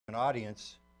an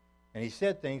audience, and he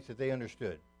said things that they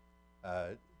understood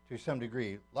to some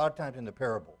degree, a lot of times in the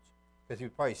parables, because he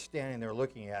was probably standing there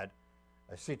looking at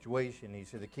a situation. He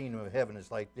said, the kingdom of heaven is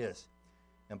like this.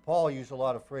 And Paul used a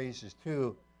lot of phrases,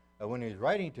 too, when he was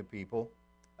writing to people,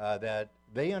 that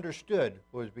they understood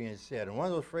what was being said. And one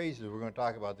of those phrases we're going to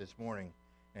talk about this morning,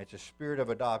 and it's a spirit of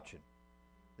adoption.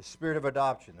 The spirit of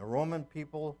adoption. The Roman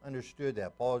people understood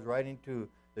that. Paul was writing to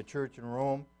the church in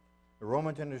Rome. The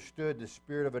Romans understood the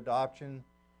spirit of adoption.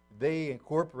 They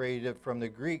incorporated it from the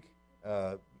Greek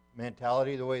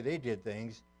mentality, the way they did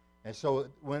things. And so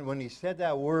when he said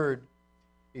that word,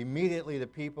 immediately the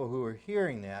people who were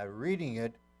hearing that, reading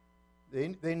it,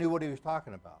 they knew what he was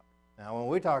talking about. Now, when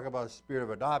we talk about the spirit of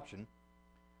adoption,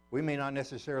 we may not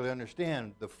necessarily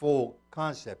understand the full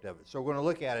concept of it. So we're going to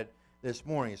look at it this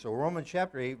morning. So Romans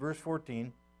chapter 8, verse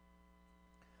 14,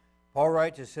 Paul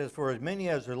writes, it says, for as many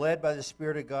as are led by the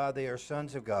Spirit of God, they are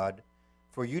sons of God.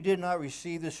 For you did not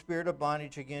receive the spirit of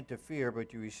bondage again to fear,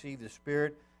 but you received the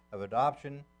spirit of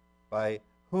adoption, by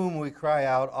whom we cry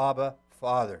out, Abba,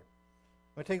 Father.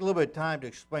 I'm going to take a little bit of time to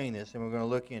explain this, and we're going to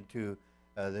look into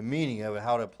the meaning of it,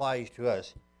 how it applies to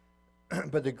us.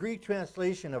 But the Greek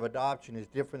translation of adoption is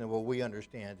different than what we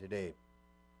understand today,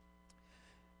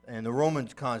 and the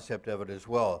Romans' concept of it as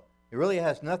well. It really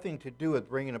has nothing to do with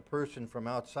bringing a person from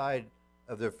outside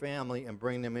of their family and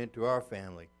bringing them into our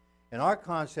family. In our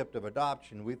concept of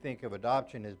adoption, we think of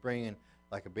adoption as bringing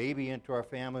like a baby into our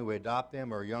family. We adopt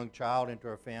them, or a young child into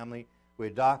our family. We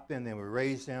adopt them, then we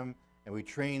raise them, and we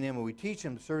train them, and we teach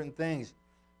them certain things.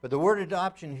 But the word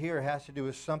adoption here has to do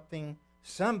with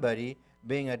somebody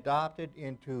being adopted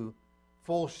into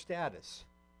full status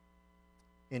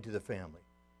into the family.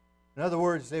 In other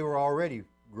words, they were already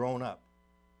grown up.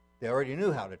 They already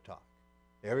knew how to talk.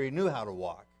 They already knew how to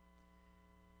walk.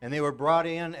 And they were brought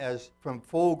in as from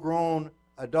full-grown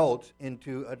adults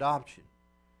into adoption.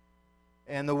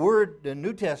 And the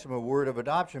New Testament word of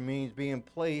adoption means being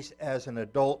placed as an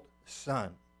adult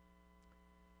son.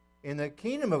 In the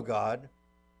kingdom of God,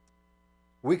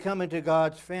 we come into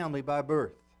God's family by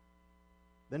birth,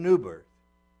 the new birth.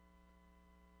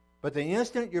 But the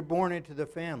instant you're born into the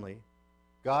family,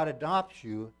 God adopts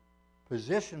you,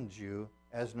 positions you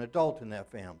as an adult in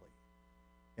that family.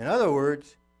 In other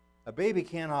words, a baby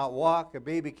cannot walk, a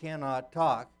baby cannot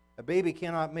talk, a baby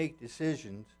cannot make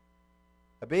decisions,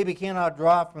 a baby cannot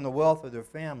draw from the wealth of their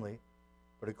family.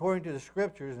 But according to the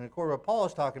Scriptures, and according to what Paul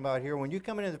is talking about here, when you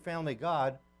come into the family of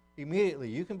God, immediately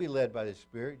you can be led by the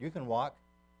Spirit, you can walk.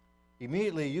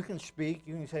 Immediately you can speak,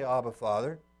 you can say, Abba,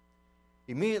 Father.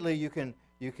 Immediately you can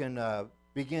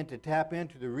begin to tap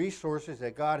into the resources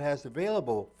that God has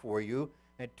available for you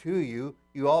and to you.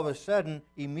 You all of a sudden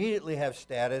immediately have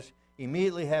status,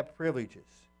 immediately have privileges.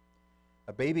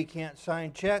 A baby can't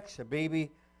sign checks. A baby,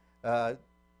 can't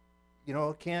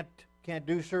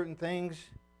do certain things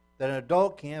that an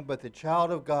adult can, but the child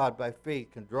of God by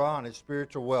faith can draw on his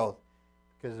spiritual wealth.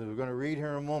 Because as we're going to read here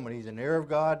in a moment, he's an heir of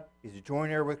God. He's a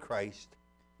joint heir with Christ.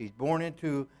 He's born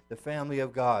into the family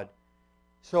of God.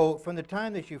 So from the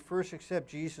time that you first accept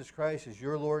Jesus Christ as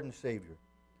your Lord and Savior,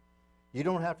 you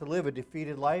don't have to live a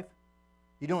defeated life.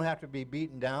 You don't have to be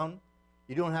beaten down.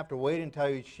 You don't have to wait until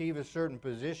you achieve a certain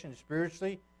position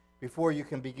spiritually before you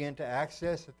can begin to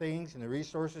access the things and the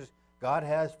resources God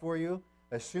has for you.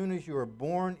 As soon as you are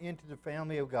born into the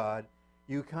family of God,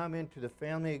 you come into the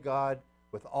family of God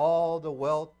with all the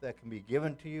wealth that can be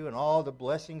given to you and all the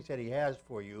blessings that he has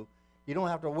for you. You don't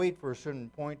have to wait for a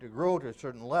certain point to grow to a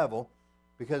certain level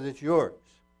because it's yours.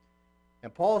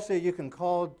 And Paul said you can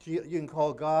call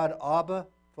God Abba,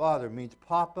 Father. It means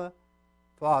Papa,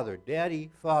 Father, Daddy,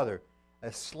 Father.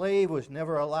 A slave was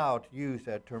never allowed to use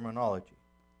that terminology.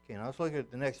 Okay, now let's look at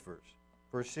the next verse,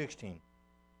 verse 16.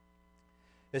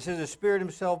 It says, the Spirit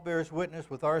himself bears witness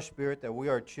with our spirit that we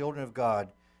are children of God.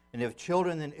 And if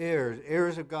children, then heirs,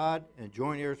 heirs of God and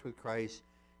joint heirs with Christ.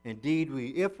 Indeed,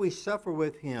 if we suffer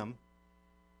with him,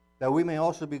 that we may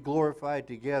also be glorified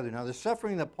together. Now, the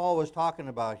suffering that Paul was talking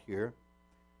about here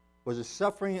was the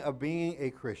suffering of being a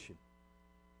Christian.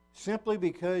 Simply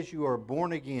because you are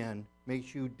born again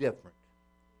makes you different.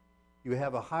 You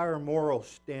have a higher moral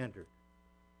standard.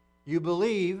 You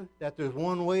believe that there's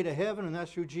one way to heaven, and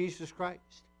that's through Jesus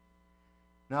Christ.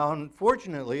 Now,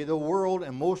 unfortunately, the world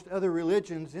and most other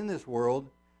religions in this world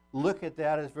look at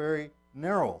that as very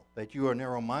narrow, that you are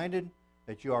narrow-minded,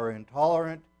 that you are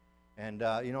intolerant, and,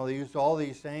 they use all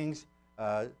these things,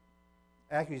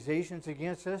 accusations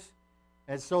against us,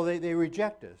 and so they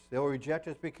reject us. They'll reject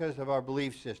us because of our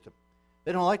belief system.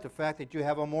 They don't like the fact that you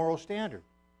have a moral standard,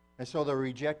 and so they'll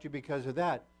reject you because of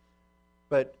that.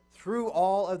 But through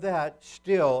all of that,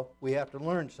 still, we have to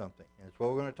learn something. And that's what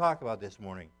we're going to talk about this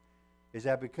morning. Is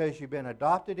that because you've been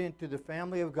adopted into the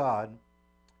family of God,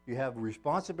 you have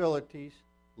responsibilities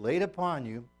laid upon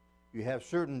you, you have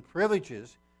certain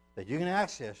privileges that you can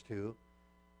access to,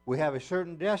 we have a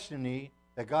certain destiny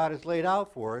that God has laid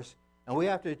out for us, and we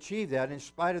have to achieve that in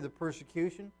spite of the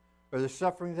persecution or the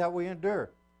suffering that we endure.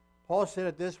 Paul said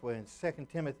it this way in 2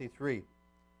 Timothy 3.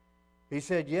 He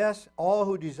said, yes, all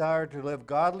who desire to live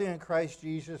godly in Christ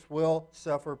Jesus will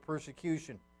suffer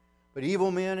persecution. But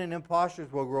evil men and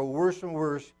impostors will grow worse and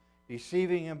worse,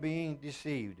 deceiving and being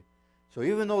deceived. So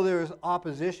even though there is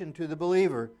opposition to the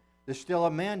believer, there's still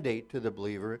a mandate to the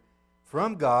believer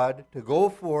from God to go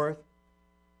forth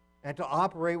and to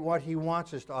operate what he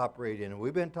wants us to operate in. And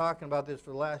we've been talking about this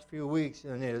for the last few weeks,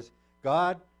 and it is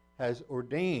God has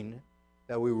ordained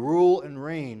that we rule and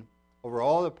reign over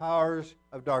all the powers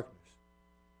of darkness,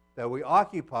 that we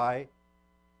occupy,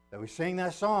 that we sing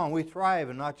that song, we thrive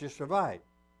and not just survive.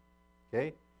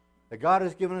 Okay? That God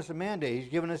has given us a mandate.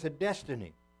 He's given us a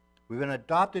destiny. We've been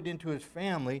adopted into his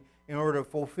family in order to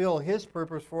fulfill his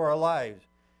purpose for our lives.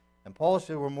 And Paul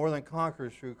said we're more than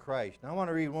conquerors through Christ. Now I want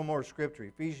to read one more scripture,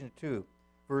 Ephesians 2,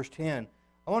 verse 10.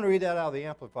 I want to read that out of the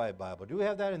Amplified Bible. Do we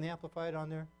have that in the Amplified on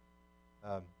there?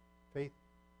 Faith?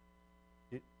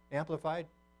 Amplified?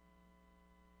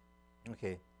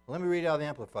 Okay. Well, let me read out the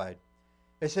Amplified.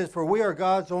 It says, for we are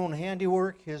God's own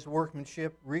handiwork, his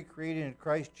workmanship, recreated in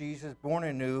Christ Jesus, born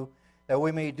anew, that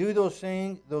we may do those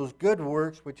things, those good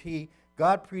works which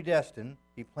God predestined,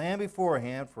 he planned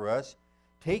beforehand for us,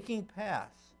 taking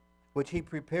paths which he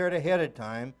prepared ahead of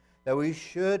time, that we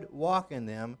should walk in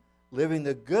them, living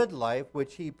the good life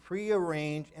which he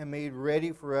prearranged and made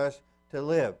ready for us to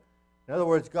live. In other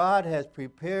words, God has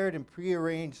prepared and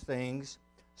prearranged things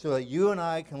so that you and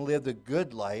I can live the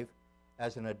good life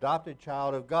as an adopted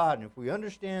child of God. And if we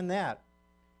understand that,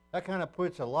 that kind of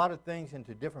puts a lot of things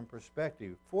into different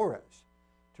perspective for us.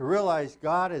 To realize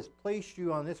God has placed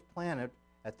you on this planet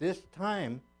at this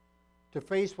time to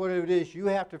face whatever it is you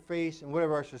have to face and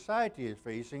whatever our society is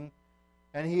facing,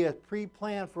 and he has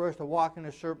pre-planned for us to walk in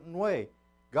a certain way.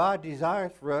 God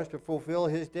desires for us to fulfill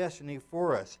his destiny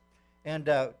for us. And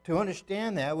to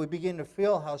understand that, we begin to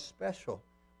feel how special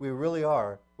we really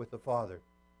are with the Father.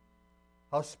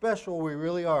 How special we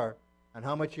really are and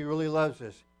how much he really loves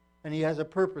us. And he has a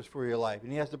purpose for your life,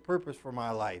 and he has a purpose for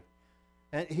my life.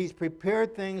 And he's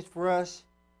prepared things for us,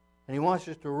 and he wants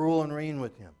us to rule and reign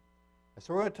with him. And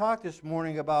so we're going to talk this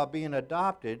morning about being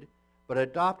adopted, but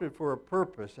adopted for a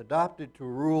purpose, adopted to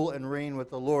rule and reign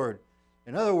with the Lord.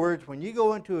 In other words, when you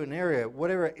go into an area,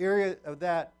 whatever area of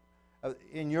that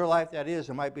in your life that is,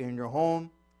 it might be in your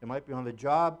home, it might be on the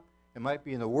job, it might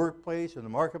be in the workplace, in the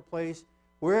marketplace,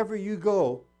 wherever you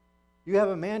go, you have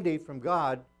a mandate from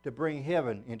God to bring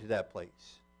heaven into that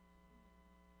place.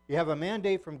 You have a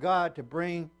mandate from God to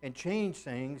bring and change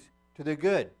things to the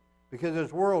good, because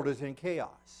this world is in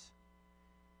chaos.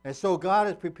 And so God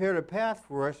has prepared a path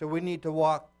for us that we need to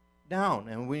walk down,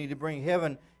 and we need to bring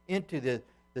heaven into the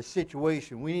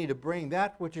situation. We need to bring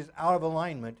that which is out of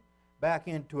alignment back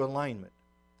into alignment.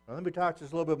 Now, let me talk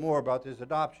just a little bit more about this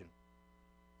adoption.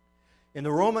 In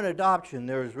the Roman adoption,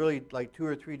 there was really like 2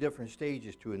 or 3 different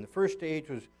stages to it. And the first stage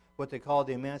was what they called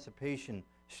the emancipation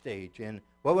stage. And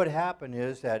what would happen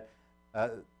is that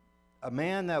a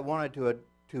man that wanted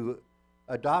to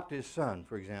adopt his son,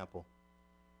 for example,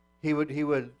 he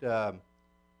would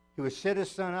set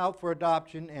his son out for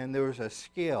adoption, and there was a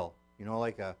scale, you know,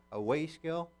 like a weigh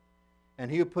scale, and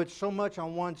he would put so much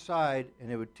on one side, and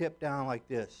it would tip down like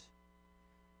this.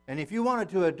 And if you wanted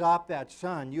to adopt that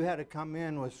son, you had to come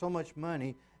in with so much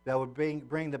money that would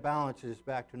bring the balances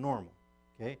back to normal.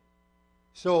 Okay?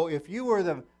 So if you were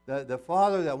the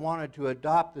father that wanted to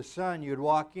adopt the son, you'd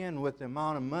walk in with the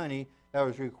amount of money that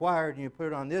was required, and you put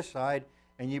it on this side,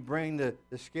 and you bring the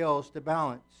scales to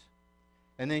balance.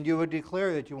 And then you would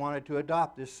declare that you wanted to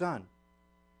adopt this son.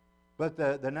 But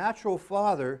the natural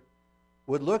father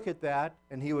would look at that,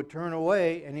 and he would turn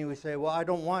away, and he would say, well, I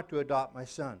don't want to adopt my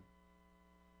son.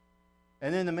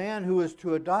 And then the man who was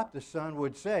to adopt the son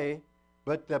would say,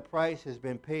 but the price has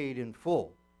been paid in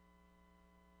full.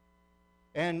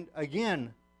 And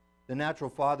again, the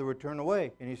natural father would turn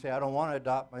away, and he'd say, I don't want to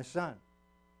adopt my son.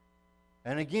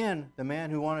 And again, the man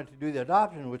who wanted to do the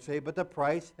adoption would say, but the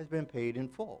price has been paid in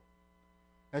full.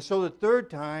 And so the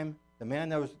third time, the man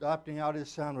that was adopting out his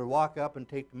son would walk up and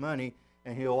take the money,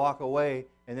 and he'll walk away,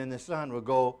 and then the son would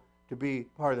go to be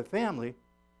part of the family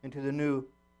into the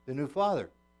new father.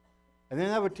 And then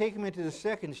that would take him into the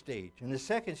second stage. And the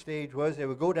second stage was they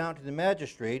would go down to the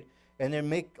magistrate and then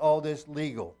make all this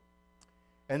legal.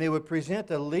 and they would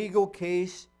present a legal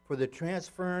case for the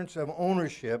transference of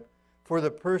ownership for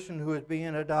the person who is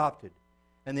being adopted.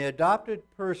 And the adopted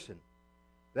person,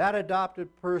 that adopted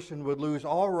person would lose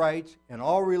all rights and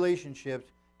all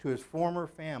relationships to his former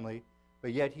family,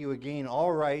 but yet he would gain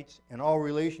all rights and all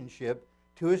relationship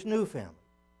to his new family.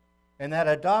 And that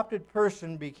adopted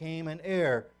person became an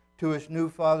heir to his new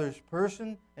father's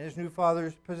person and his new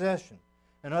father's possession.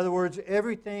 In other words,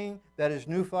 everything that his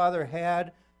new father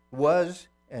had was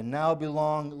and now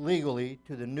belonged legally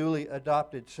to the newly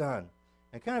adopted son.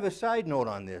 And kind of a side note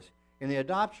on this, in the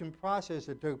adoption process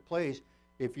that took place,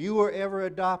 if you were ever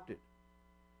adopted,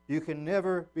 you can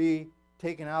never be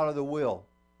taken out of the will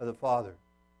of the father.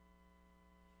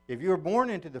 If you were born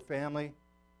into the family,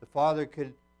 the father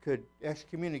could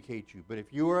excommunicate you. But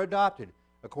if you were adopted,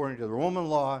 according to the Roman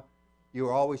law, you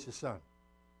were always a son.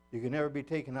 You could never be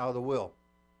taken out of the will.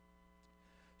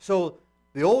 So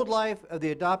the old life of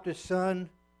the adopted son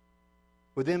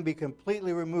would then be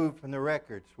completely removed from the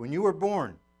records. When you were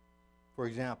born, for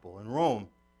example, in Rome,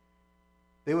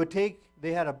 they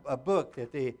had a book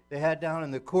that they had down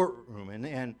in the courtroom,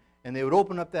 and they would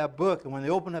open up that book, and when they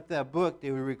opened up that book, they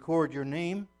would record your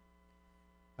name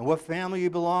and what family you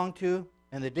belonged to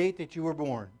and the date that you were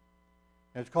born.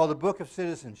 And it's called the Book of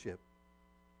Citizenship.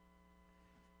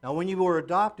 Now, when you were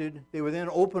adopted, they would then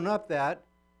open up that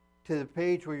to the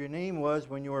page where your name was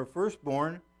when you were first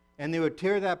born, and they would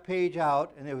tear that page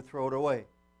out and they would throw it away.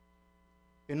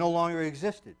 It no longer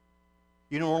existed.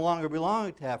 You no longer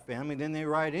belonged to that family. Then they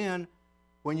write in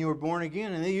when you were born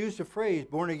again, and they used the phrase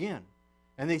born again.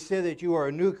 And they said that you are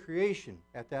a new creation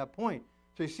at that point.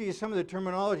 So you see, some of the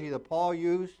terminology that Paul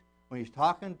used when he's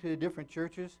talking to different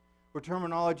churches were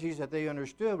terminologies that they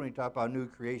understood when he talked about new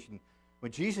creation.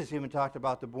 When Jesus even talked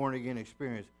about the born-again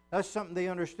experience, that's something they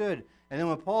understood. And then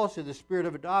when Paul said the spirit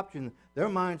of adoption, their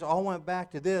minds all went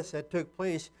back to this that took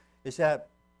place, is that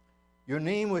your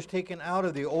name was taken out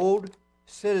of the old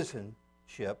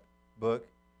citizenship book,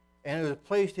 and it was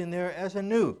placed in there as a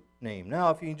new name. Now,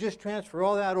 if you can just transfer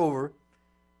all that over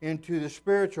into the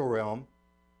spiritual realm,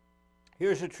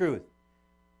 here's the truth.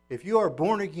 If you are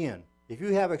born again, if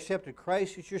you have accepted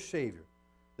Christ as your Savior,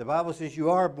 the Bible says you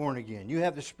are born again. You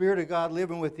have the Spirit of God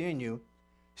living within you.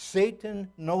 Satan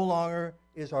no longer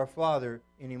is our father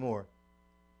anymore.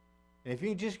 And if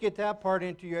you just get that part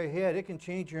into your head, it can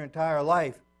change your entire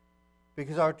life.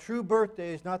 Because our true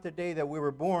birthday is not the day that we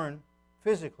were born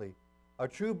physically. Our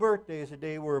true birthday is the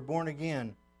day we were born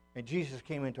again and Jesus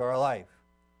came into our life.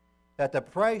 That the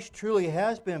price truly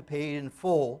has been paid in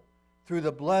full through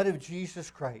the blood of Jesus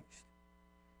Christ.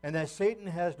 And that Satan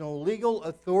has no legal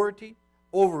authority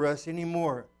over us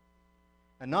anymore.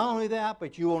 And not only that,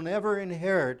 but you will never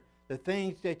inherit the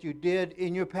things that you did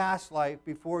in your past life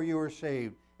before you were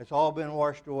saved. It's all been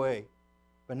washed away.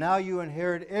 But now you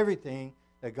inherit everything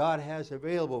that God has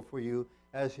available for you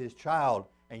as His child.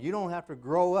 And you don't have to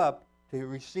grow up to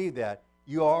receive that.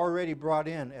 You are already brought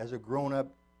in as a grown-up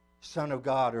son of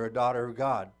God or a daughter of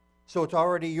God. So it's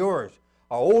already yours.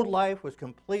 Our old life was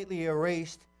completely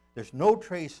erased. There's no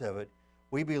trace of it.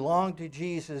 We belong to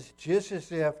Jesus just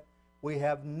as if we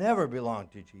have never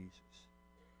belonged to Jesus.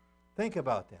 Think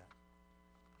about that.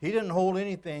 He didn't hold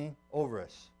anything over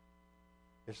us.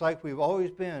 It's like we've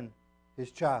always been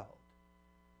His child.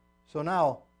 So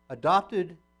now,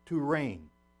 adopted to reign.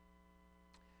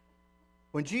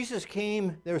 When Jesus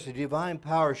came, there was a divine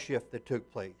power shift that took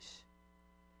place.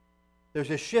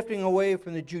 There's a shifting away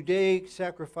from the Judaic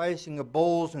sacrificing of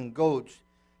bulls and goats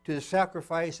to the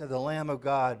sacrifice of the Lamb of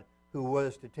God, who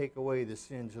was to take away the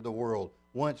sins of the world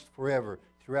once forever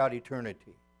throughout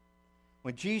eternity.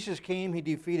 When Jesus came, He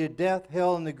defeated death,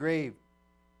 hell, and the grave.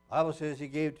 The Bible says He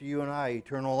gave to you and I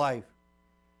eternal life.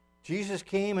 Jesus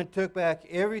came and took back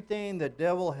everything the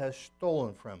devil has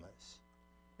stolen from us.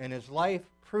 And His life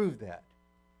proved that.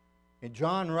 And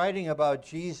John, writing about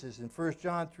Jesus in 1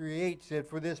 John 3:8, said,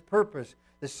 "For this purpose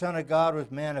the Son of God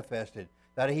was manifested,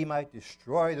 that He might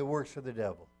destroy the works of the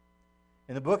devil."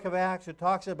 In the book of Acts, it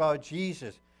talks about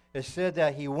Jesus. It said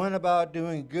that He went about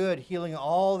doing good, healing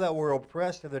all that were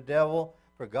oppressed of the devil,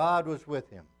 for God was with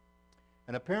Him.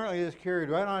 And apparently this carried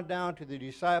right on down to the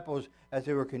disciples as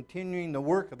they were continuing the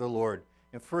work of the Lord.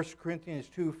 In 1 Corinthians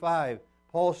 2:5,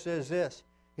 Paul says this.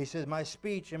 He says, "My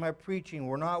speech and my preaching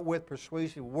were not with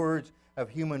persuasive words of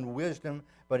human wisdom,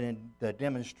 but in the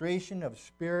demonstration of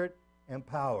spirit and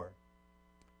power."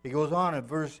 He goes on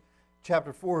in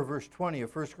chapter 4, verse 20 of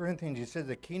 1 Corinthians. He says,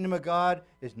 "The kingdom of God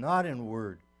is not in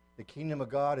word. The kingdom of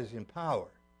God is in power."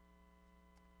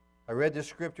 I read this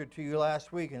scripture to you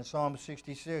last week in Psalm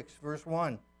 66, verse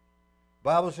 1. The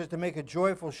Bible says to make a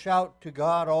joyful shout to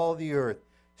God, all the earth.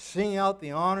 Sing out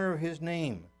the honor of his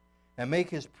name, and make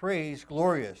his praise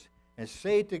glorious. And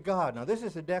say to God, now this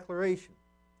is a declaration.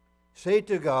 Say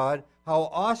to God, how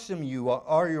awesome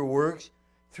are your works.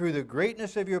 Through the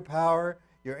greatness of your power,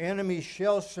 your enemies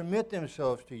shall submit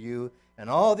themselves to you, and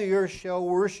all the earth shall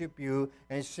worship you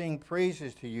and sing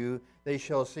praises to you. They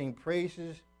shall sing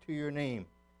praises to your name.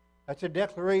 That's a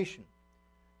declaration.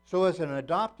 So as an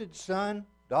adopted son,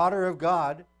 daughter of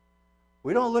God,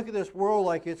 we don't look at this world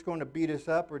like it's going to beat us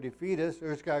up or defeat us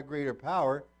or it's got greater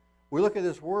power. We look at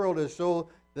this world as so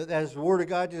that, as the Word of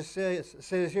God just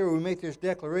says here, we make this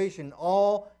declaration,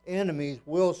 all enemies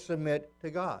will submit to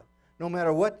God. No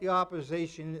matter what the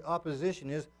opposition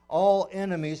is, all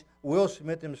enemies will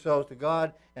submit themselves to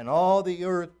God, and all the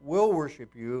earth will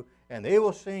worship you, and they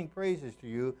will sing praises to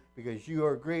you because you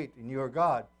are great and you are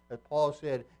God. As Paul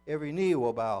said, every knee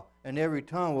will bow and every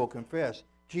tongue will confess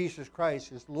Jesus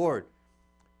Christ is Lord.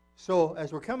 So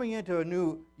as we're coming into a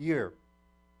new year,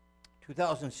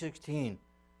 2016,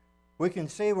 we can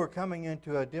say we're coming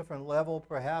into a different level,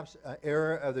 perhaps an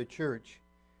era of the church.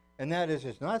 And that is,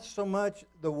 it's not so much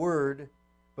the Word,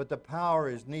 but the power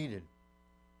is needed.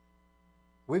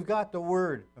 We've got the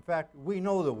Word. In fact, we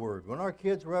know the Word. When our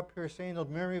kids were up here saying those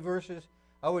memory verses,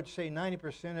 I would say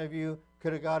 90% of you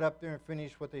could have got up there and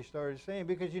finished what they started saying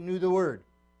because you knew the Word.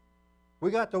 We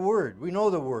got the Word. We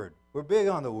know the Word. We're big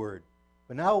on the Word.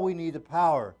 But now we need the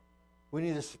power. We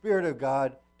need the Spirit of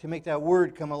God to make that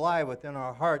Word come alive within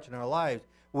our hearts and our lives.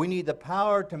 We need the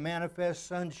power to manifest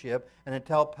sonship, and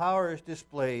until power is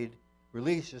displayed,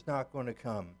 release is not going to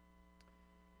come.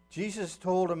 Jesus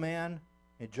told a man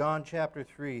in John chapter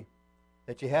 3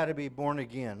 that you had to be born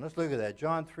again. Let's look at that.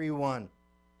 John 3:1. It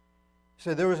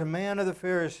said, there was a man of the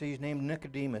Pharisees named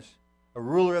Nicodemus, a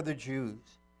ruler of the Jews.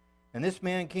 And this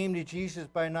man came to Jesus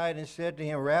by night and said to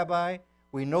him, Rabbi,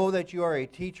 we know that you are a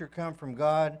teacher come from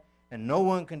God, and no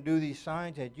one can do these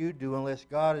signs that you do unless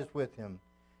God is with him.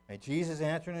 And Jesus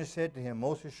answered and said to him,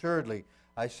 most assuredly,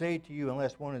 I say to you,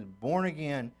 unless one is born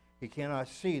again, he cannot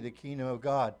see the kingdom of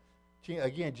God.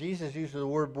 Again, Jesus uses the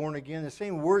word born again, the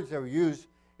same words that were used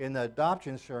in the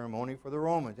adoption ceremony for the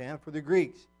Romans and for the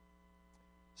Greeks.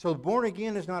 So born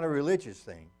again is not a religious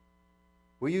thing.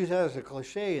 We use that as a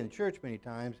cliche in church many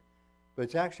times, but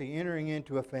it's actually entering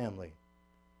into a family.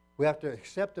 We have to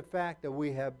accept the fact that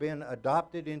we have been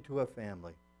adopted into a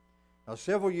family. Now,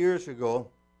 several years ago,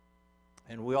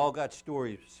 and we all got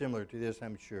stories similar to this,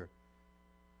 I'm sure.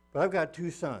 But I've got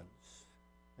two sons.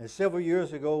 And several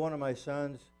years ago, one of my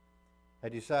sons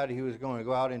had decided he was going to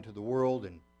go out into the world,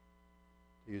 and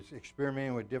he was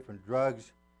experimenting with different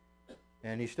drugs.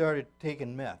 And he started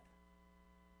taking meth.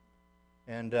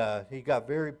 And he got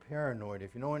very paranoid.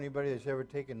 If you know anybody that's ever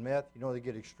taken meth, you know they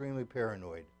get extremely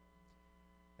paranoid.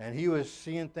 And he was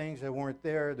seeing things that weren't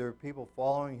there. There were people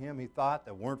following him, he thought,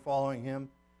 that weren't following him.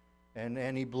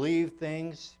 And he believed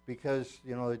things because,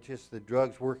 you know, it's just the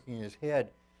drugs working in his head.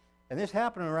 And this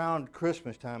happened around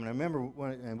Christmas time. And I remember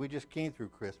when, and we just came through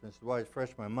Christmas, that's why it's fresh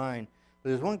in my mind. But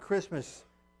there's one Christmas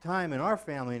time in our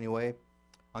family anyway.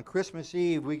 On Christmas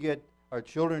Eve, we get our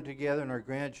children together and our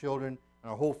grandchildren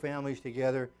and our whole families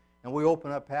together. And we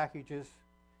open up packages.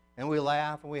 And we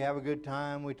laugh and we have a good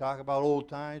time. We talk about old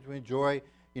times. We enjoy,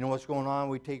 you know, what's going on.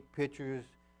 We take pictures.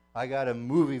 I got a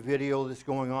movie video that's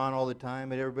going on all the time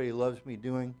that everybody loves me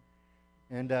doing.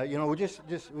 And, you know,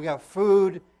 we got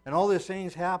food and all these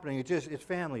things happening. It's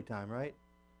family time, right?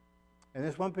 And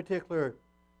this one particular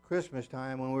Christmas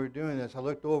time when we were doing this, I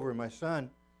looked over and my son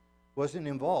wasn't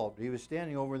involved. He was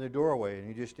standing over in the doorway and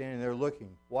he just standing there looking,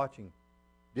 watching.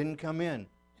 Didn't come in,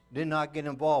 did not get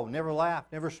involved, never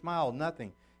laughed, never smiled,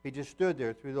 nothing. He just stood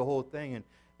there through the whole thing.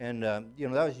 And you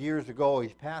know, that was years ago.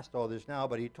 He's past all this now.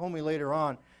 But he told me later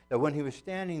on that when he was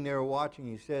standing there watching,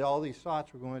 he said all these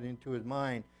thoughts were going into his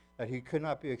mind that he could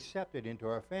not be accepted into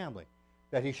our family,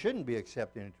 that he shouldn't be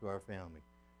accepted into our family,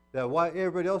 that why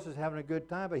everybody else is having a good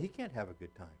time, but he can't have a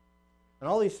good time. And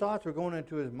all these thoughts were going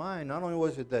into his mind. Not only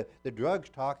was it the drugs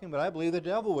talking, but I believe the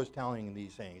devil was telling him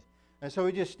these things. And so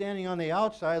he's just standing on the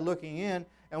outside looking in,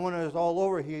 and when it was all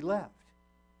over, he left.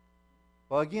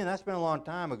 Well, again, that's been a long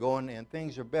time ago, and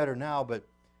things are better now, but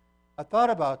I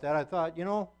thought about that. I thought, you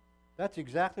know, that's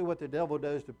exactly what the devil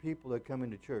does to people that come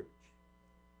into church.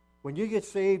 When you get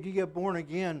saved, you get born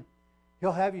again,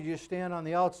 he'll have you just stand on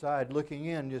the outside looking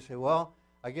in and just say, well,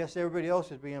 I guess everybody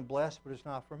else is being blessed, but it's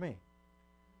not for me.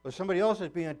 Or somebody else is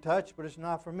being touched, but it's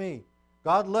not for me.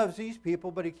 God loves these people,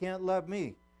 but he can't love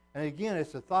me. And again,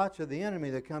 it's the thoughts of the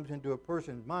enemy that comes into a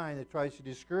person's mind that tries to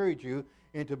discourage you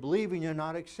into believing you're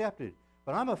not accepted.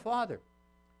 But I'm a father.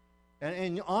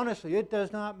 And honestly, it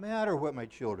does not matter what my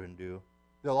children do.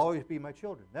 They'll always be my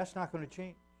children. That's not going to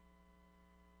change.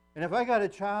 And if I got a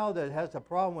child that has a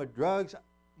problem with drugs,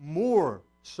 more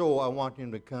so I want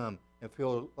him to come and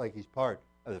feel like he's part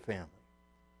of the family.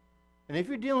 And if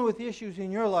you're dealing with issues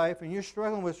in your life and you're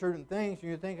struggling with certain things and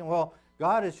you're thinking, well,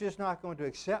 God is just not going to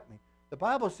accept me. The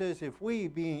Bible says if we,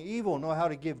 being evil, know how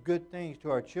to give good things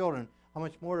to our children, how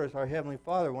much more does our Heavenly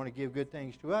Father want to give good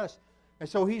things to us? And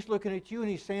so He's looking at you and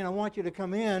He's saying, I want you to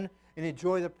come in and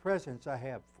enjoy the presence I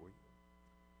have for you.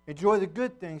 Enjoy the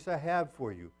good things I have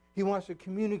for you. He wants to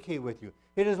communicate with you.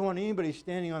 He doesn't want anybody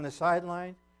standing on the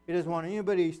sidelines. He doesn't want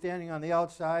anybody standing on the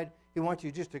outside. He wants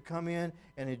you just to come in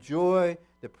and enjoy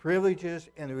the privileges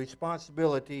and the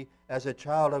responsibility as a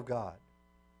child of God.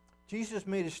 Jesus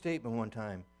made a statement one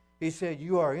time. He said,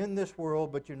 you are in this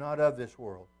world, but you're not of this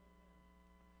world.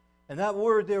 And that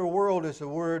word there, world, is a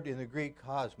word in the Greek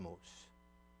cosmos.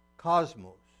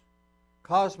 Cosmos.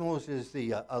 Cosmos is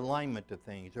the alignment of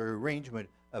things, or arrangement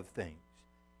of things,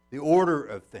 the order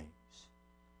of things.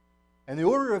 And the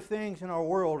order of things in our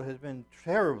world has been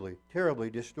terribly, terribly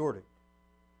distorted.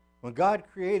 When God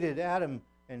created Adam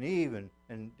and Eve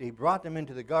and He brought them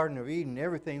into the Garden of Eden,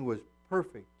 everything was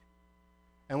perfect.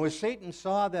 And when Satan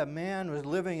saw that man was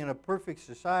living in a perfect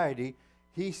society,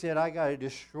 he said, I got to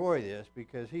destroy this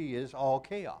because he is all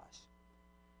chaos.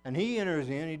 And he enters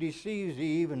in, he deceives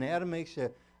Eve, and Adam makes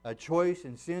a choice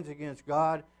and sins against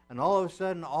God, and all of a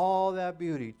sudden all that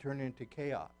beauty turned into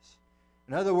chaos.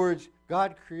 In other words,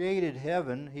 God created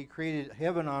heaven. He created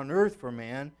heaven on earth for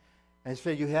man and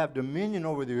said, you have dominion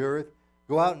over the earth,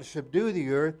 go out and subdue the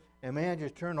earth, and man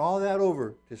just turned all that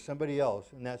over to somebody else,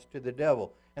 and that's to the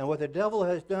devil. And what the devil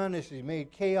has done is he's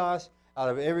made chaos out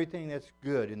of everything that's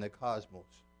good in the cosmos.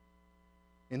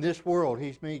 In this world,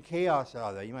 he's made chaos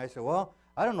out of that. You might say, well,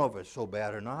 I don't know if it's so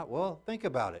bad or not. Well, think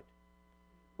about it.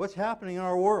 What's happening in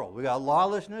our world? We got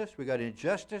lawlessness, we got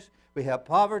injustice, we have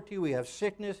poverty, we have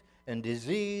sickness and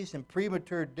disease and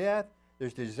premature death.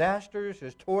 There's disasters,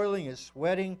 there's toiling, there's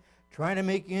sweating, trying to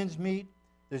make ends meet.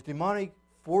 There's demonic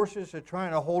forces that are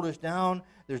trying to hold us down.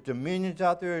 There's dominions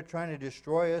out there that are trying to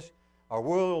destroy us. Our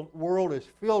world is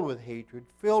filled with hatred,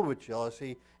 filled with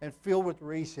jealousy, and filled with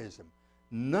racism.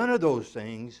 None of those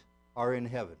things are in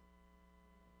heaven.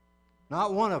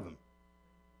 Not one of them.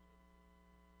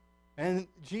 And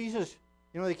Jesus,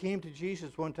 they came to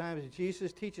Jesus one time and said,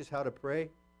 Jesus, teach us how to pray.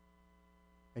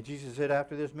 And Jesus said,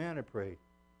 after this manner pray.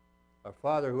 Our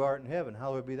Father who art in heaven,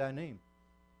 hallowed be thy name.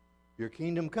 Your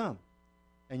kingdom come,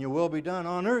 and your will be done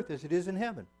on earth as it is in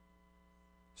heaven.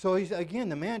 So again,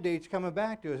 the mandate's coming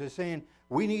back to us. It's saying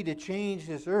we need to change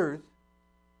this earth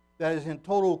that is in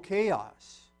total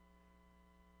chaos.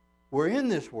 We're in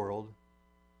this world,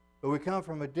 but we come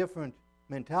from a different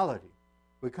mentality.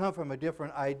 We come from a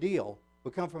different ideal.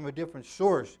 We come from a different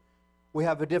source. We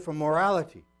have a different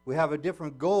morality. We have a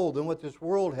different goal than what this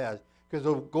world has. Because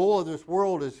the goal of this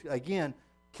world is, again,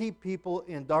 keep people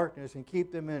in darkness and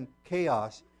keep them in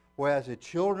chaos, whereas the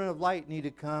children of light need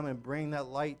to come and bring that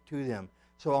light to them.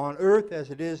 So on earth as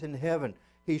it is in heaven,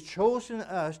 He's chosen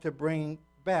us to bring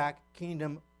back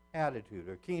kingdom attitude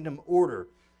or kingdom order.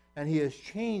 And He has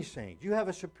changed things. You have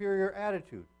a superior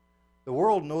attitude. The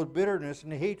world knows bitterness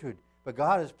and hatred, but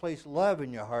God has placed love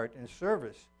in your heart and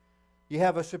service. You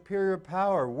have a superior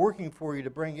power working for you to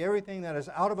bring everything that is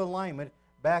out of alignment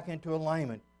back into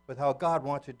alignment with how God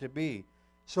wants it to be.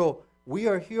 So we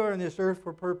are here on this earth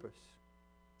for purpose.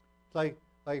 It's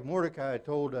like Mordecai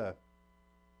told,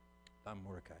 not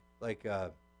Mordecai,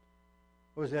 what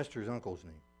was Esther's uncle's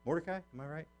name? Mordecai, am I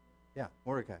right? Yeah,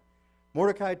 Mordecai.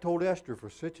 Mordecai told Esther, for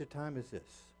such a time as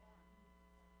this.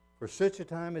 For such a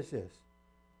time as this.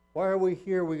 Why are we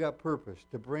here? We got purpose,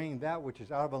 to bring that which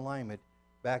is out of alignment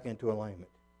back into alignment.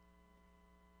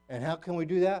 And how can we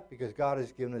do that? Because God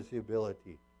has given us the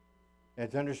ability. And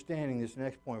it's understanding this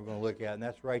next point we're going to look at, and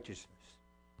that's righteousness.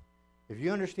 If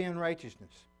you understand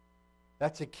righteousness,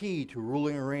 that's a key to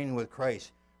ruling and reigning with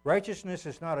Christ. Righteousness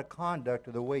is not a conduct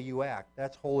of the way you act.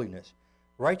 That's holiness.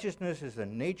 Righteousness is the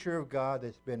nature of God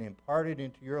that's been imparted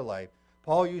into your life.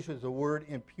 Paul uses the word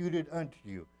imputed unto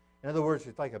you. In other words,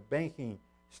 it's like a banking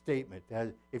statement.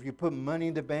 If you put money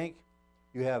in the bank,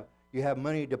 you have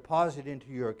money deposited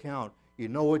into your account. You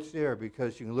know it's there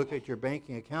because you can look at your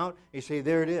banking account and you say,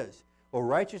 there it is. Well,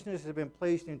 righteousness has been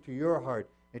placed into your heart,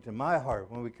 into my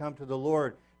heart. When we come to the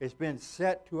Lord, it's been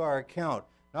set to our account.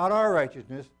 Not our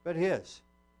righteousness, but His.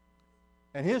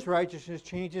 And His righteousness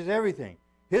changes everything.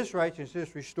 His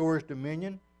righteousness restores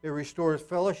dominion. It restores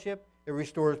fellowship. It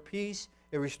restores peace.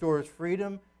 It restores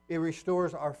freedom. It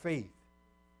restores our faith.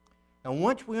 And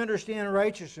once we understand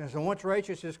righteousness, and once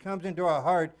righteousness comes into our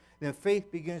heart, then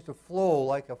faith begins to flow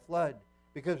like a flood.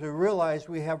 Because we realize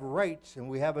we have rights, and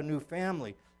we have a new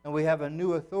family, and we have a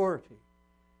new authority.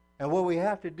 And what we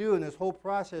have to do in this whole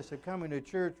process of coming to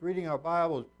church, reading our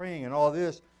Bibles, praying, and all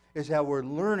this, is that we're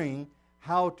learning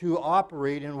how to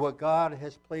operate in what God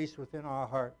has placed within our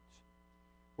hearts.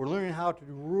 We're learning how to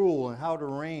rule and how to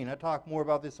reign. I talk more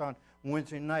about this on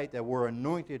Wednesday night, that we're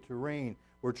anointed to reign.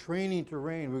 We're training to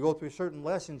reign. We go through certain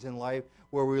lessons in life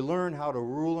where we learn how to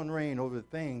rule and reign over the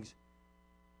things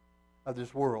of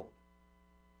this world.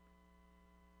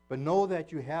 But know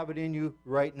that you have it in you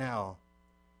right now.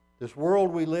 This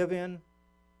world we live in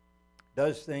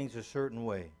does things a certain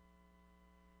way.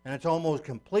 And it's almost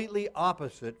completely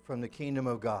opposite from the kingdom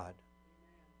of God.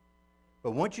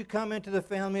 But once you come into the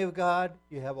family of God,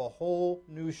 you have a whole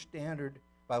new standard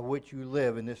by which you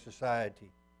live in this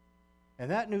society. And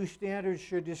that new standard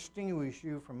should distinguish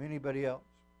you from anybody else.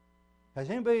 Has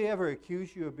anybody ever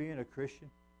accused you of being a Christian?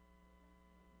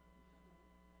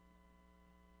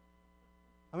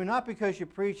 I mean, not because you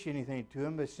preach anything to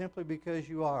them, but simply because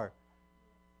you are.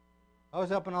 I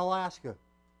was up in Alaska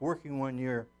working one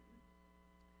year,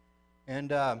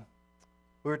 and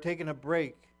we were taking a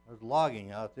break. I was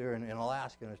logging out there in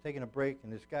Alaska, and I was taking a break,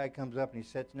 and this guy comes up and he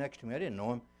sits next to me. I didn't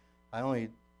know him. I only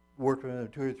worked with him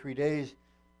 2 or 3 days,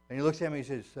 and he looks at me and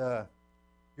he says,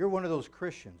 "You're one of those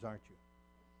Christians, aren't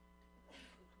you?"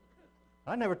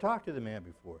 I never talked to the man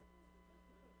before.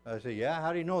 I said, "Yeah,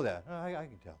 how do you know that?" "Oh, I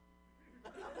can tell.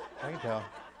 I can tell.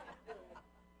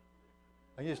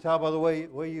 I can just tell by the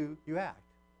way you act.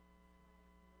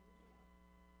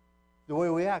 The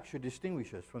way we act should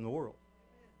distinguish us from the world.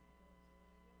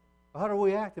 How do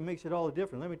we act that makes it all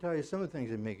different? Let me tell you some of the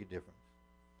things that make it different.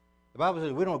 The Bible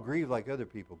says we don't grieve like other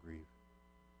people grieve,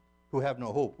 who have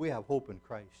no hope. We have hope in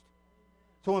Christ.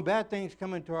 So when bad things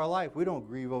come into our life, we don't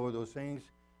grieve over those things.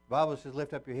 The Bible says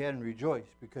lift up your head and rejoice,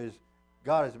 because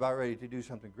God is about ready to do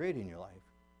something great in your life.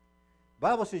 The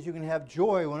Bible says you can have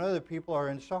joy when other people are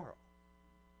in sorrow.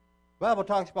 The Bible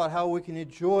talks about how we can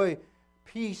enjoy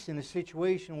peace in a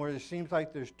situation where it seems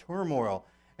like there's turmoil.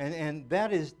 And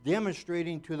that is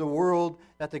demonstrating to the world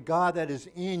that the God that is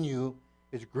in you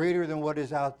is greater than what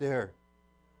is out there.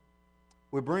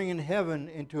 We're bringing heaven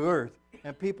into earth,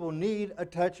 and people need a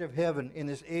touch of heaven in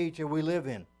this age that we live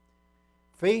in.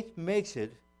 Faith makes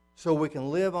it so we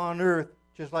can live on earth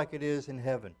just like it is in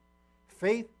heaven.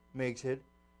 Faith makes it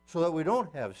so that we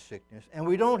don't have sickness, and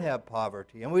we don't have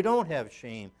poverty, and we don't have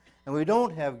shame, and we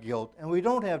don't have guilt, and we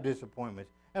don't have disappointments,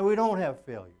 and we don't have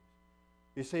failures.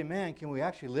 You say, man, can we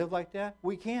actually live like that?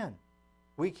 We can.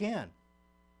 We can.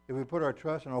 If we put our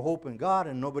trust and our hope in God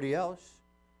and nobody else.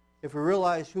 If we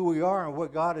realize who we are and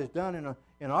what God has done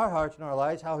in our hearts and our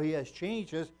lives, how He has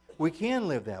changed us, we can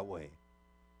live that way.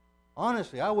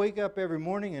 Honestly, I wake up every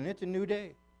morning and it's a new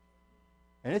day.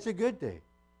 And it's a good day.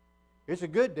 It's a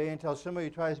good day until somebody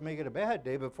tries to make it a bad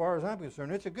day, but as far as I'm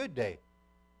concerned, it's a good day.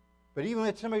 But even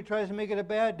if somebody tries to make it a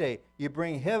bad day, you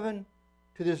bring heaven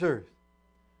to this earth.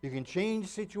 You can change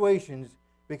situations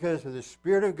because of the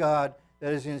Spirit of God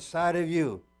that is inside of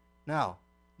you. Now,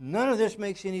 none of this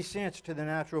makes any sense to the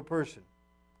natural person.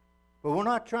 But we're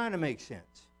not trying to make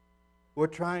sense. We're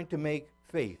trying to make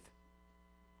faith.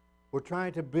 We're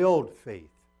trying to build faith.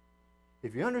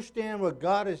 If you understand what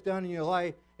God has done in your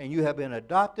life, and you have been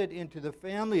adopted into the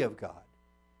family of God,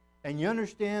 and you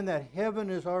understand that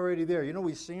heaven is already there. You know,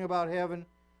 we sing about heaven.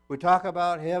 We talk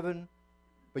about heaven.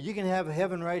 But you can have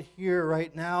heaven right here,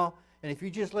 right now. And if you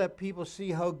just let people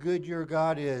see how good your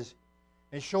God is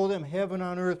and show them heaven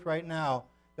on earth right now,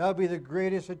 that would be the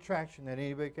greatest attraction that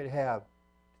anybody could have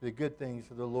to the good things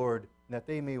of the Lord, and that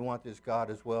they may want this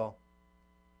God as well.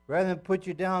 Rather than put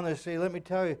you down and say, let me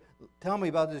tell me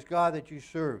about this God that you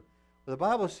serve. Well, the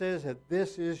Bible says that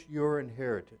this is your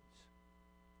inheritance.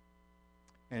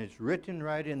 And it's written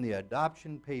right in the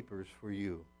adoption papers for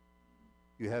you.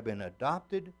 You have been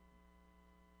adopted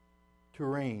to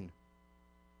reign.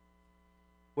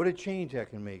 What a change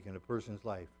that can make in a person's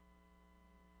life.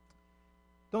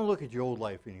 Don't look at your old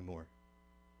life anymore.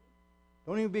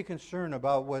 Don't even be concerned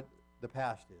about what the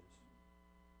past is.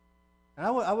 And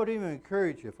I would even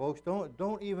encourage you, folks,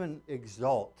 don't even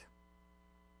exalt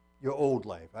your old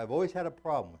life. I've always had a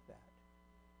problem with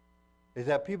that. Is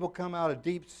that people come out of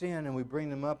deep sin and we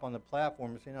bring them up on the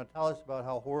platform and say, now tell us about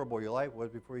how horrible your life was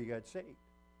before you got saved.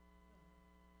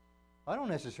 I don't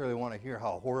necessarily want to hear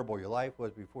how horrible your life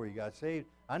was before you got saved.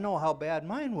 I know how bad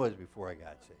mine was before I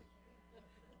got saved.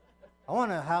 I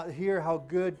want to hear how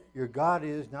good your God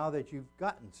is now that you've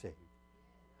gotten saved.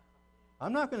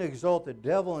 I'm not going to exalt the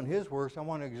devil and his works. I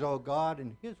want to exalt God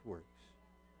and His works.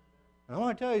 And I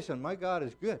want to tell you something. My God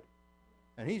is good.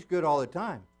 And He's good all the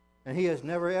time. And He has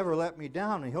never, ever let me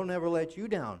down. And He'll never let you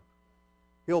down.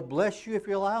 He'll bless you if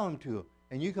you allow Him to.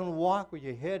 And you can walk with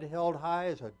your head held high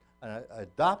as a an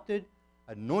adopted,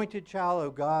 anointed child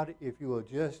of God if you will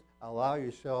just allow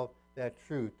yourself that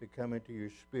truth to come into your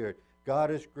spirit.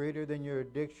 God is greater than your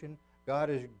addiction. God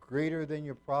is greater than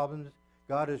your problems.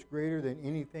 God is greater than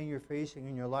anything you're facing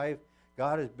in your life.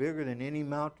 God is bigger than any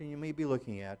mountain you may be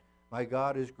looking at. My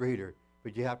God is greater,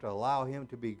 but you have to allow him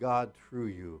to be God through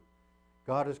you.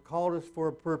 God has called us for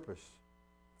a purpose,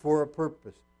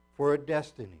 for a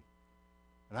destiny.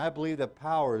 And I believe that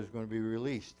power is going to be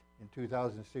released in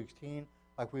 2016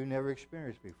 like we've never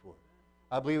experienced before.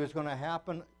 I believe it's going to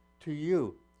happen to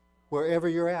you wherever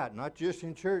you're at, not just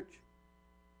in church.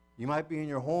 You might be in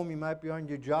your home, you might be on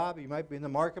your job, you might be in the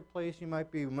marketplace, you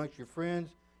might be amongst your friends,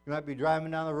 you might be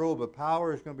driving down the road, but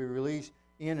power is going to be released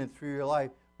in and through your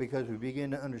life because we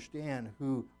begin to understand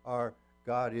who our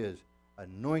God is.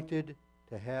 Anointed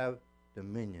to have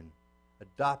dominion,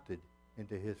 adopted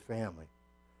into his family.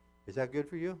 Is that good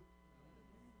for you?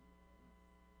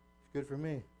 It's good for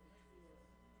me.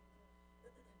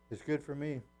 It's good for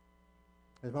me.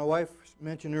 As my wife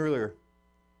mentioned earlier,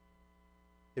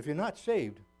 if you're not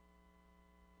saved,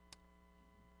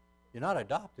 you're not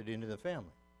adopted into the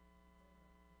family.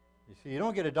 You see, you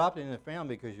don't get adopted into the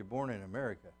family because you're born in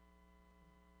America.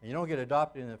 And you don't get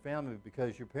adopted in the family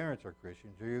because your parents are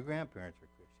Christians or your grandparents are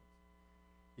Christians.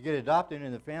 You get adopted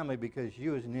in the family because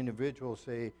you as an individual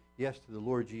say yes to the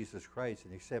Lord Jesus Christ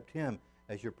and accept him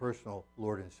as your personal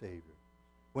Lord and Savior.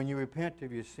 When you repent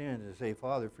of your sins and say,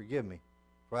 Father, forgive me,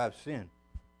 for I have sinned,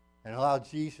 and allow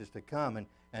Jesus to come and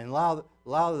allow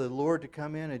the Lord to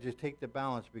come in and just take the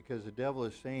balance, because the devil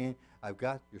is saying, I've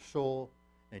got your soul,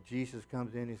 and Jesus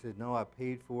comes in and he says, no, I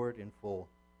paid for it in full.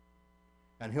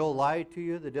 And he'll lie to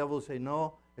you. The devil will say,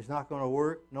 no, it's not going to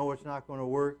work. No, it's not going to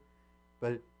work.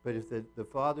 But if the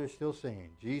Father is still saying,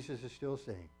 Jesus is still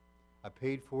saying, I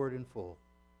paid for it in full.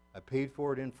 I paid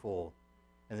for it in full.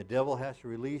 And the devil has to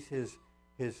release his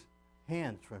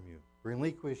hands from you,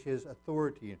 relinquish his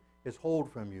authority and his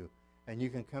hold from you, and you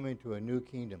can come into a new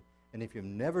kingdom. And if you've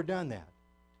never done that,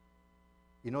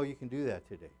 you know you can do that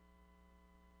today.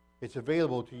 It's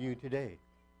available to you today.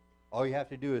 All you have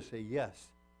to do is say yes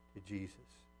to Jesus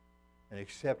and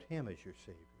accept him as your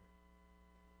Savior.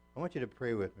 I want you to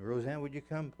pray with me. Roseanne, would you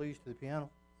come, please, to the piano?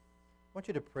 I want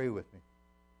you to pray with me.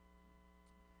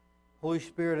 Holy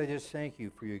Spirit, I just thank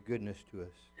you for your goodness to us.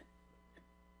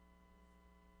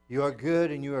 You are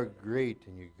good and you are great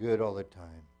and you're good all the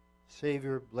time.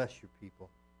 Savior, bless your people.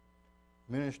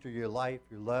 Minister your life,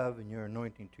 your love, and your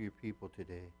anointing to your people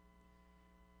today.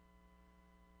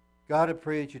 God, I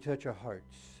pray that you touch our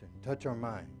hearts and touch our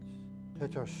minds,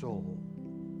 touch our soul.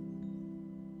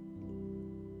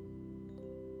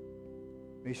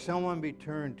 May someone be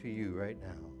turned to you right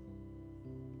now.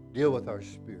 Deal with our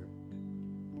spirit.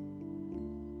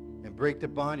 And break the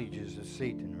bondages of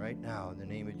Satan right now in the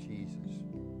name of Jesus.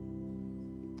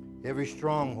 Every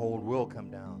stronghold will come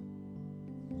down.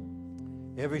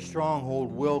 Every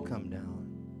stronghold will come down.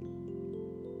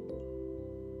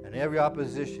 And every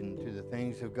opposition to the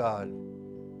things of God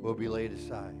will be laid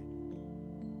aside.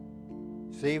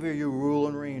 Savior, you rule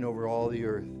and reign over all the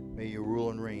earth. May you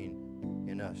rule and reign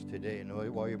in us today. And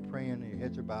while you're praying and your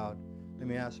heads are bowed, let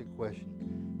me ask you a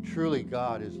question. Truly,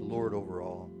 God is Lord over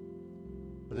all.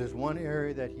 But there's one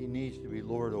area that he needs to be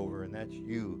Lord over, and that's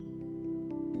you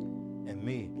and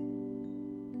me.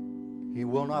 He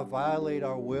will not violate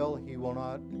our will. He will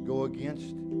not go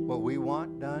against what we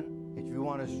want done. If you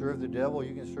want to serve the devil,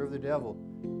 you can serve the devil.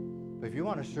 But if you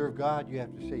want to serve God, you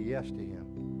have to say yes to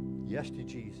him. Yes to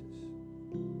Jesus.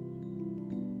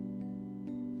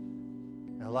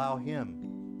 And allow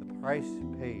him the price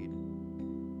paid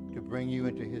to bring you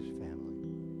into his family.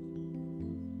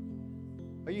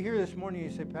 Are you here this morning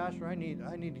and you say, Pastor, I need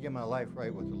to get my life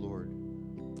right with the Lord.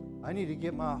 I need to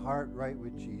get my heart right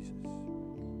with Jesus.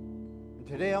 And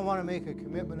today I want to make a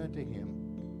commitment unto him.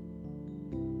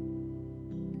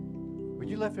 Would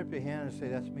you lift up your hand and say,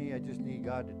 that's me. I just need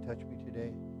God to touch me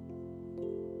today.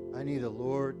 I need the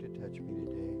Lord to touch me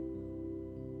today.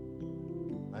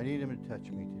 I need him to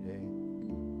touch me today.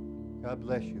 God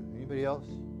bless you. Anybody else?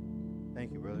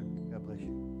 Thank you, brother. God bless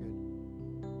you.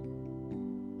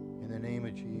 In the name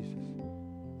of Jesus.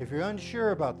 If you're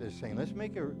unsure about this thing, let's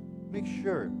make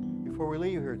sure before we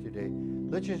leave here today.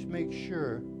 Let's just make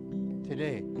sure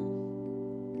today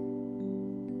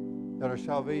that our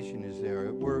salvation is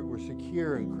there. We're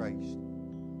secure in Christ.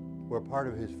 We're a part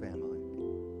of his family.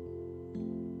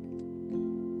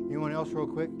 Anyone else real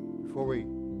quick before we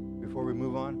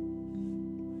move on?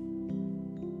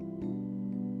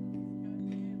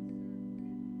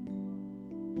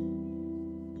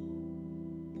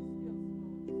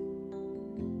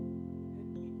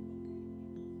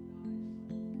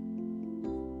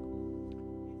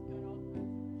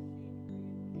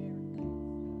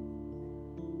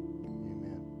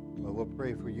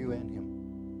 pray for you and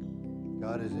him.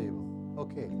 God is able.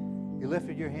 Okay, you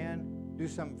lifted your hand. Do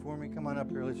something for me. Come on up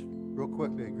here. Let's real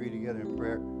quickly agree together in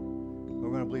prayer.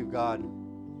 We're going to believe God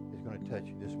is going to touch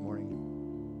you this morning.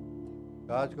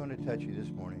 God's going to touch you this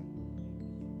morning.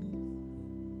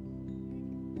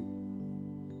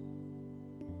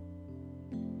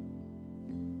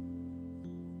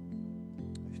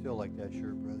 I still like that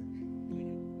shirt, brother.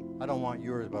 I don't want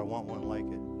yours, but I want one like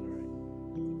it.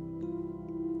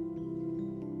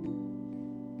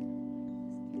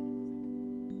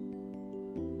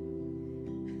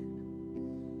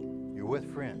 You're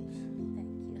with friends.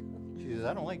 Thank you. She says,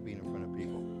 I don't like being in front of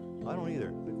people. I don't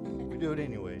either, but we do it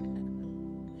anyway.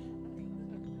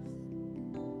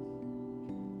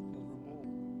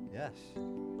 Yes.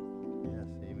 Yes,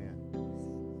 amen.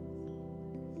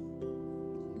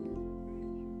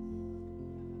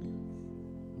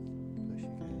 Bless you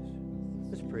guys.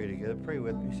 Let's pray together. Pray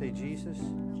with me. Say, Jesus.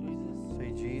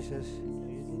 Say, Jesus.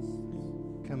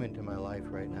 Come into my life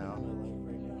right now.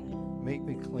 Make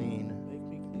me clean.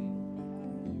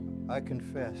 I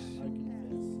confess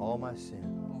all my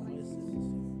sin.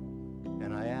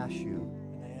 And I ask you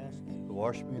to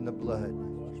wash me in the blood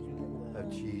of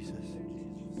Jesus.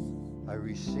 I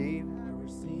receive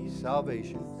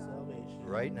salvation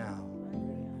right now.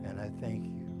 And I thank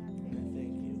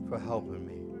you for helping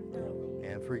me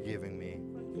and forgiving me.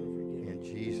 In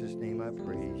Jesus' name I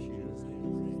praise you.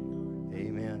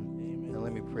 Amen. Now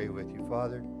let me pray with you.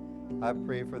 Father, I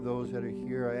pray for those that are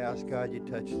here. I ask God you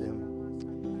touch them.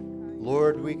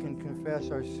 Lord, we can confess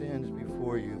our sins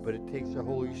before you, but it takes the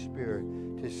Holy Spirit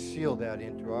to seal that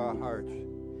into our hearts.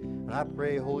 And I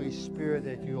pray, Holy Spirit,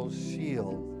 that you'll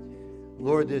seal,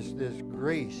 Lord, this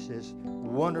grace, this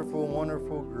wonderful,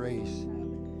 wonderful grace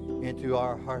into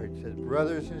our hearts. As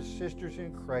brothers and sisters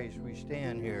in Christ, we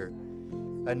stand here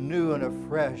anew and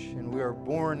afresh, and we are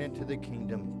born into the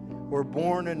kingdom. We're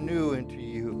born anew into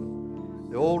you.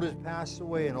 The old has passed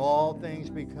away, and all things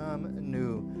become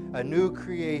new, a new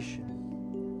creation.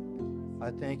 I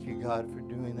thank you, God, for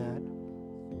doing that.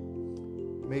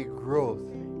 May growth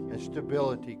and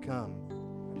stability come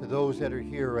to those that are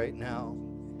here right now.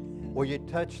 Will you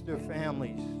touch their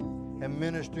families and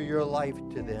minister your life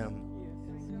to them?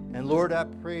 And Lord, I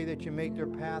pray that you make their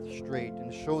path straight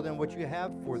and show them what you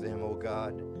have for them, oh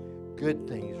God. Good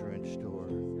things are in store.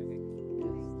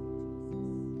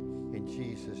 In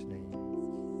Jesus' name.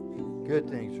 Good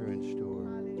things are in store.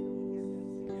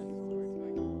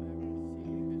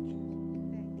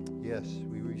 Yes,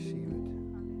 we receive it.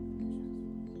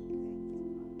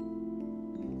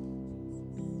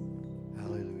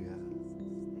 Hallelujah.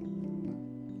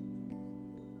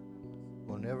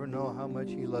 We'll never know how much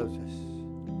he loves us.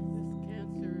 This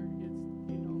cancer,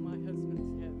 my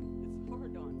husband's having, it's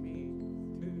hard on me,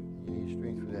 too. You need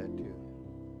strength for that, too.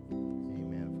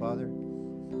 Amen. Father,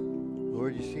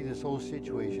 Lord, you see this whole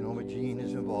situation Oma Jean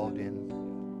is involved in.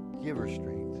 Give her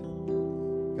strength.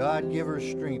 God, give her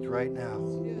strength right now.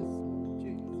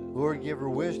 Lord, give her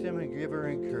wisdom and give her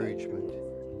encouragement.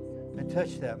 And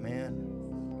touch that man.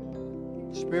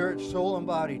 Spirit, soul, and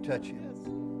body, touch him.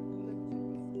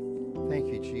 Thank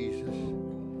you, Jesus.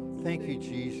 Thank you,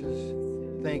 Jesus.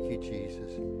 Thank you,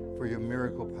 Jesus, for your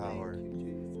miracle power.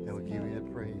 And we give you the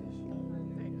praise.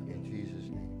 In Jesus'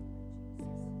 name.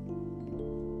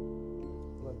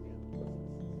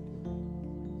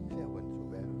 That wasn't so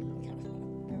bad.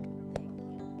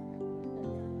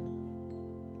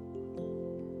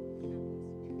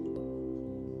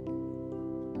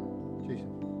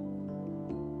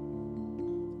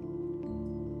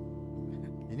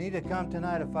 You need to come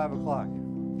tonight at 5 o'clock.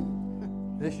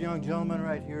 This young gentleman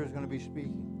right here is going to be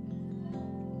speaking.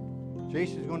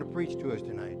 Jason's going to preach to us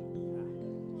tonight.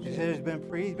 He said he's been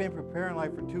preparing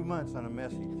like for 2 months on a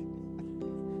message.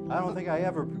 I don't think I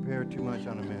ever prepared too much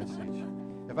on a message.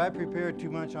 If I prepared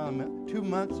 2 months on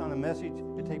a message,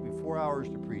 it'd take me 4 hours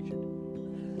to preach it.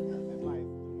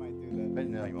 You might do that. But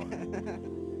no, you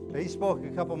won't. But he spoke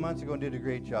a couple months ago and did a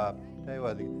great job. Tell you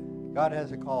what, God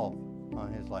has a call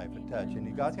on his life, a touch.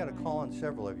 And God's got a call on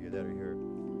several of you that are here.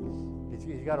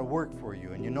 He's got to work for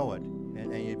you, and you know it.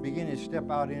 And you begin to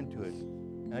step out into it.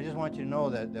 And I just want you to know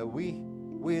that we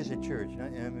as a church,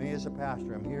 and me as a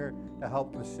pastor, I'm here to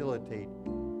help facilitate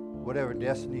whatever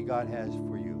destiny God has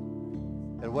for you.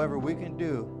 And whatever we can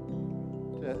do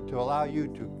to allow you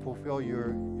to fulfill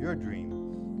your dream,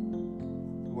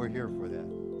 we're here for that.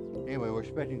 Anyway, we're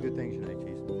expecting good things tonight,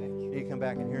 Jesus. You need to come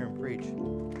back in here and preach.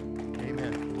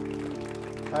 Amen.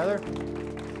 Tyler,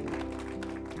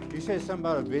 you said something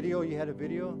about a video. You had a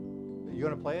video. You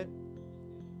going to play it?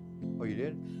 Oh, you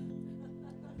did?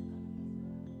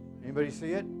 Anybody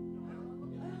see it?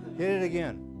 Hit it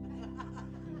again.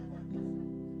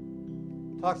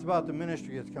 Talks about the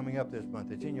ministry that's coming up this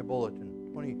month. It's in your bulletin.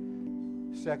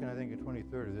 22nd, I think, and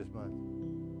 23rd of this month.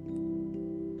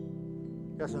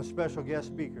 Got some special guest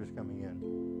speakers coming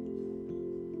in.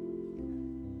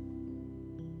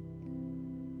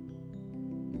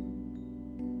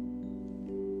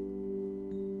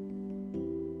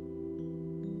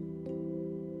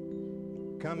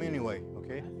 Come anyway,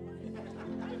 okay?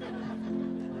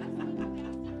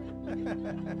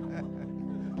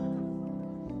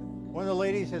 One of the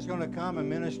ladies that's going to come and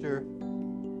minister,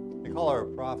 they call her a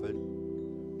prophet,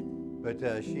 but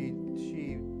she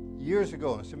years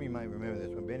ago, and some of you might remember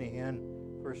this, when Benny Hinn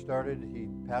first started, he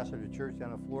pastored a church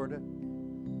down in Florida.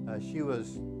 She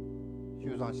was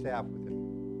on staff with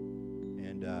him,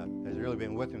 and has really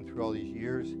been with him through all these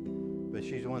years. But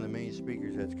she's one of the main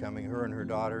speakers that's coming. Her and her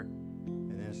daughter,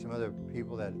 and then some other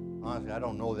people that honestly I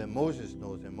don't know them. Moses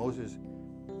knows them. Moses,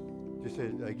 just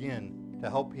again to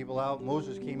help people out.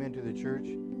 Moses came into the church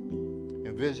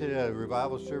and visited a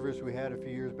revival service we had a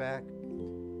few years back.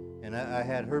 And I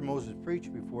had heard Moses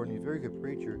preach before, and he's a very good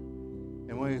preacher.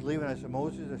 And when he was leaving, I said,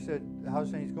 Moses, I said,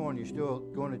 how's things going? You still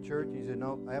going to church? And he said,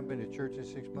 no, I haven't been to church in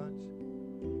 6 months.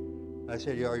 I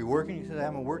said, yeah, are you working? He said, I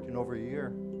haven't worked in over a year.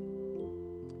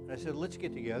 And I said, let's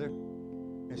get together.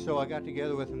 And so I got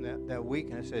together with him that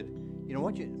week, and I said, you know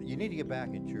what? You need to get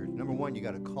back in church. Number one, you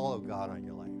got a call of God on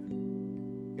your life.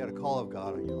 You got a call of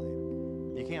God on your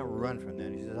life. You can't run from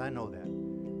that. He says, I know that.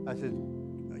 I said,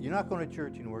 you're not going to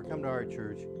church anymore. Come to our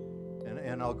church.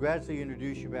 And I'll gradually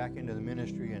introduce you back into the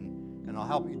ministry, and I'll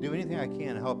help you do anything I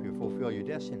can to help you fulfill your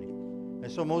destiny. And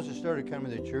so Moses started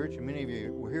coming to church, and many of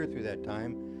you were here through that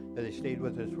time, that he stayed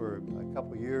with us for a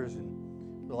couple of years.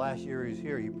 And the last year he was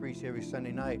here, he preached every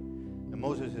Sunday night. And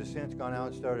Moses has since gone out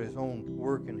and started his own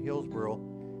work in Hillsboro.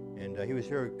 And he was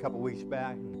here a couple of weeks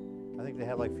back, and I think they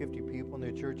have like 50 people in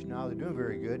their church now. They're doing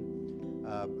very good.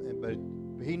 But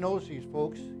he knows these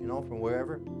folks, you know, from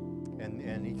wherever.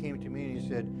 And he came to me and he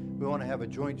said, we want to have a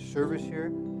joint service here,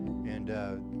 and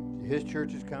his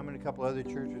church is coming, a couple other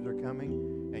churches are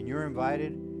coming, and you're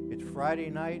invited. It's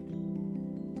Friday night,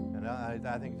 and I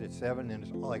think it's at 7, and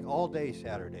it's like all day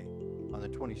Saturday on the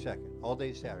 22nd, all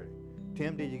day Saturday.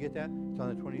 Tim, did you get that? It's on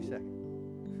the 22nd.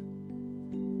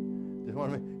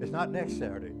 It's not next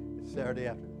Saturday, it's Saturday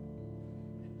after.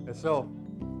 And so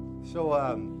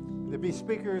there'll be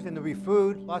speakers, and there'll be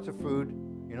food, lots of food.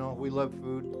 You know, we love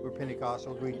food. We're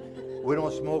Pentecostals. We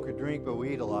don't smoke or drink, but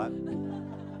we eat a lot.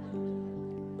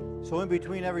 So in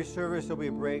between every service, there'll be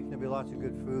a break. There'll be lots of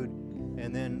good food.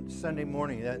 And then Sunday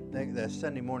morning, that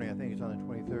Sunday morning, I think it's on the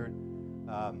 23rd,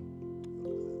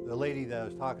 the lady that I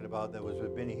was talking about that was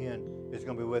with Benny Hinn is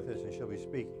going to be with us, and she'll be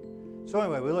speaking. So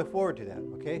anyway, we look forward to that,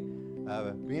 okay?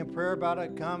 Be in prayer about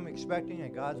it. Come expecting,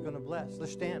 and God's going to bless.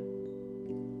 Let's stand.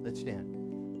 Let's stand.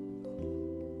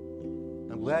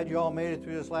 I'm glad you all made it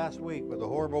through this last week with the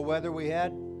horrible weather we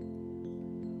had.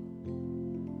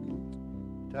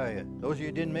 I tell you, those of you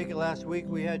who didn't make it last week,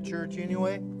 we had church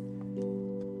anyway.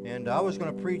 And I was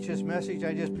going to preach this message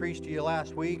I just preached to you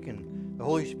last week, and the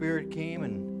Holy Spirit came,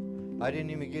 and I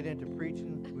didn't even get into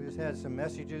preaching. We just had some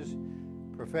messages,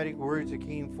 prophetic words that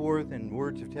came forth, and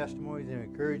words of testimonies and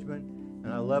encouragement.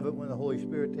 And I love it when the Holy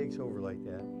Spirit takes over like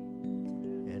that.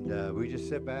 And we just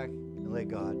sit back and let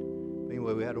God.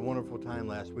 Anyway, we had a wonderful time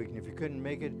last week, and if you couldn't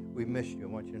make it, we missed you. I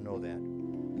want you to know that.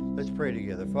 Let's pray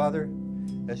together. Father,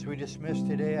 as we dismiss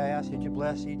today, I ask that you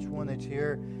bless each one that's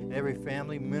here and every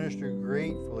family. Minister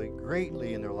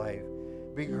greatly in their life.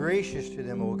 Be gracious to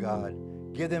them, O God.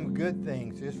 Give them good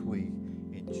things this week.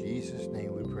 In Jesus'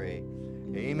 name we pray.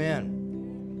 Amen.